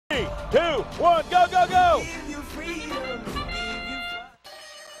2, 1, go, go, go!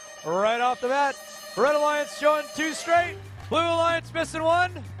 Right off the bat, Red Alliance showing 2 straight. Blue Alliance missing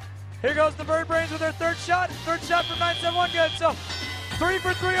 1. Here goes the Bird Brains with their third shot. Third shot from 971, good. So 3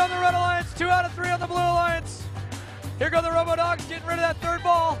 for 3 on the Red Alliance, 2 out of 3 on the Blue Alliance. Here go the Robotics getting rid of that third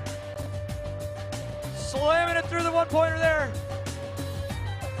ball. Slamming it through the 1-pointer there.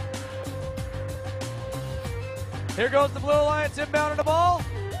 Here goes the Blue Alliance inbounding the ball.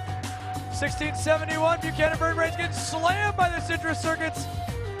 1671, Buchanan Bird Brains getting slammed by the Citrus Circuits.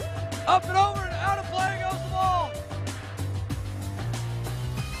 Up and over and out of play goes the ball.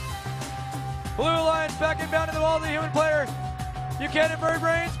 Blue Alliance back inbounding the ball to the human player. Buchanan Bird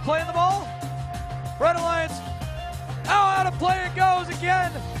Brains playing the ball. Red Alliance, out of play it goes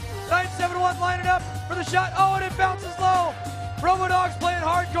again. 971 lining up for the shot. Oh, and it bounces low. Robodogs playing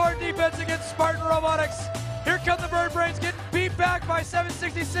hardcore defense against Spartan Robotics. Here come the Bird Brains getting beat back by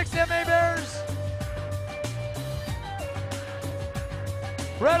 766 MA Bears.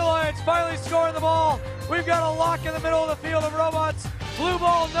 Red Alliance finally scoring the ball. We've got a lock in the middle of the field of robots. Blue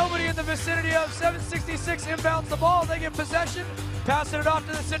ball, nobody in the vicinity of 766 inbounds the ball. They get possession, passing it off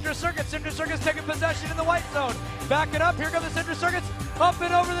to the Citrus Circuits. Citrus Circuits taking possession in the white zone. Backing up, here come the Citrus Circuits, up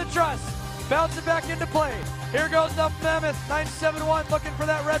and over the truss. Bouncing back into play. Here goes the Mammoth, 971 looking for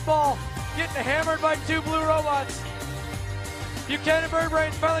that red ball. Getting hammered by 2 blue robots. Buchanan Bird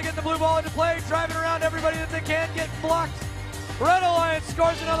Brains finally getting the blue ball into play, driving around everybody that they can, getting blocked. Red Alliance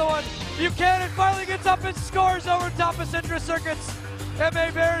scores another one. Buchanan finally gets up and scores over top of Citrus Circuits.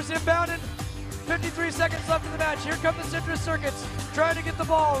 MA Bears inbounded. 53 seconds left in the match. Here come the Citrus Circuits trying to get the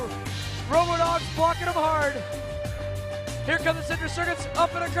ball. Robodogs blocking them hard. Here come the Citrus Circuits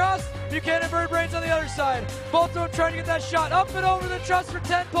up and across. Buchanan Bird Brains on the other side. Both of them trying to get that shot up and over the truss for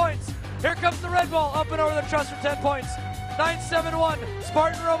 10 points. Here comes the red ball up and over the truss for 10 points. 971,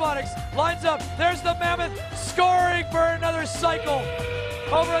 Spartan Robotics lines up. There's the Mammoth scoring for another cycle.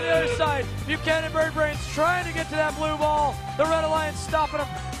 Over on the other side, Buchanan Bird Brains trying to get to that blue ball. The Red Alliance stopping them,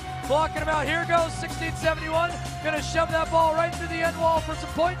 blocking them out. Here goes 1671, gonna shove that ball right through the end wall for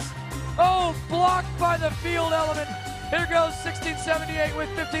some points. Oh, blocked by the field element. Here goes 1678 with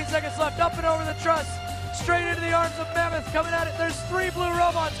 15 seconds left, up and over the truss. Straight into the arms of Mammoth, coming at it. There's 3 blue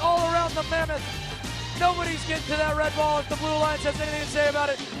robots all around the Mammoth. Nobody's getting to that red ball if the Blue Alliance has anything to say about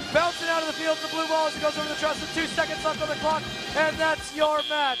it. Bouncing out of the field, the blue ball as it goes over the truss with 2 seconds left on the clock, and that's your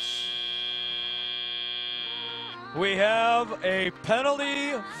match. We have a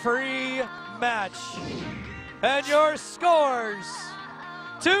penalty-free match. And your scores,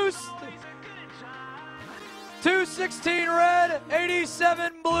 216 red,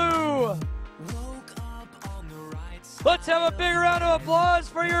 87 blue. Let's have a big round of applause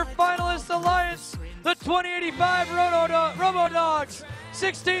for your finalist alliance, the 2085 Robodogs,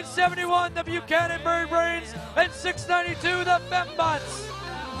 1671 the Buchanan Bird Brains, and 692 the Fembots.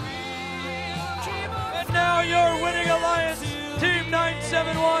 And now your winning alliance, Team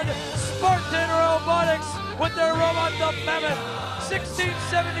 971, Spartan Robotics with their robot, the Mammoth.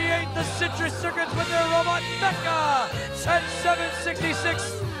 1678, the Citrus Circuits with their robot, Mecca. And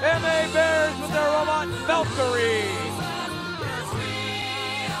 766, MA Bears with their robot, Valkyrie.